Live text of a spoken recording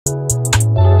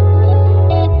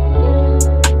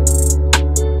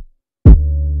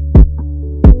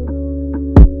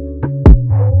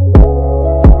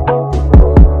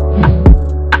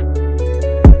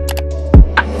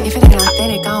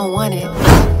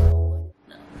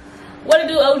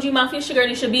do, OG? My official girl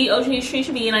TranishaaB, OG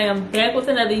TranishaaB, and I am back with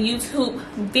another YouTube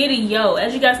video.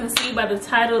 As you guys can see by the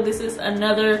title, this is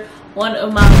another one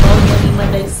of my Money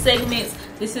Monday segments.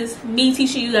 This is me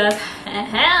teaching you guys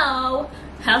how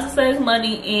to save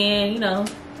money and, you know,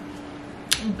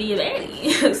 be a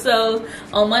baddie. So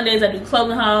on Mondays I do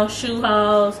clothing hauls, shoe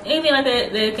hauls, anything like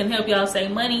that that can help y'all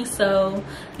save money. So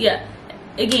yeah,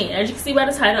 again, as you can see by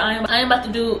the title, I am about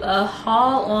to do a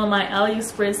haul on my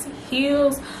AliExpress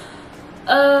heels.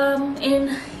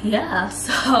 And yeah,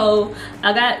 so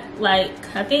I got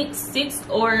like I think 6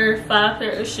 or 5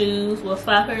 pair of shoes, well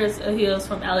 5 pairs of heels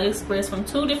from AliExpress from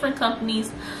 2 different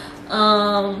companies.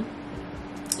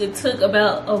 It took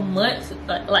about a month,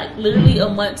 like literally a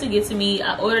month to get to me.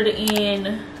 I ordered it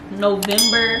in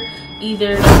November,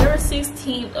 either November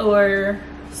 16th or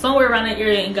somewhere around that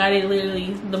area, and got it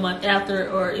literally the month after,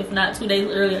 or if not 2 days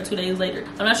earlier, 2 days later.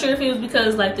 I'm not sure if it was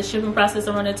because like the shipping process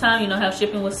around that time, you know how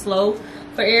shipping was slow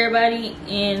for everybody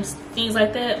and things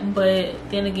like that. But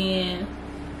then again,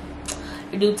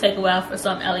 it do take a while for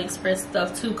some AliExpress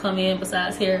stuff to come in.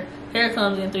 Besides hair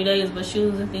comes in 3 days, but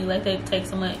shoes and things like that take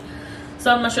some money.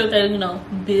 So I'm not sure if they, you know,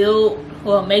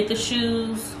 make the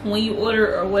shoes when you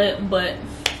order or what. But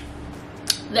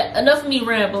enough of me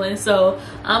rambling. So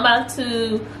I'm about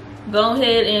to go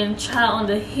ahead and try on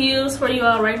the heels for you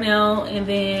all right now, and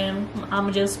then I'm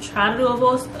gonna just try to do a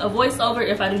voiceover.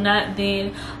 If I do not,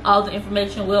 then all the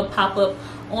information will pop up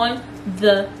on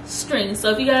the screen.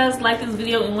 So if you guys like this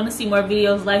video and want to see more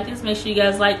videos like this, make sure you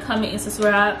guys like, comment, and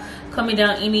subscribe. Comment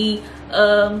down any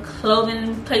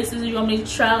clothing places you want me to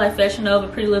try, like Fashion Nova,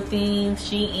 Pretty Little Things,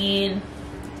 Shein,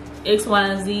 X, Y,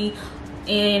 and Z.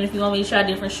 And if you want me to try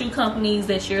different shoe companies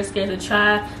that you're scared to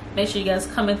try, make sure you guys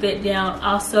comment that down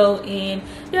also. And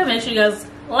yeah, make sure you guys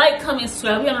like, comment,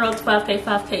 subscribe. We're on the road to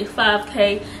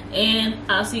 5K. And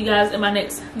I'll see you guys in my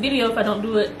next video if I don't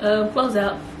do it close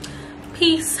out.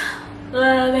 Peace,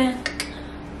 love, and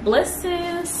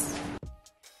blessings.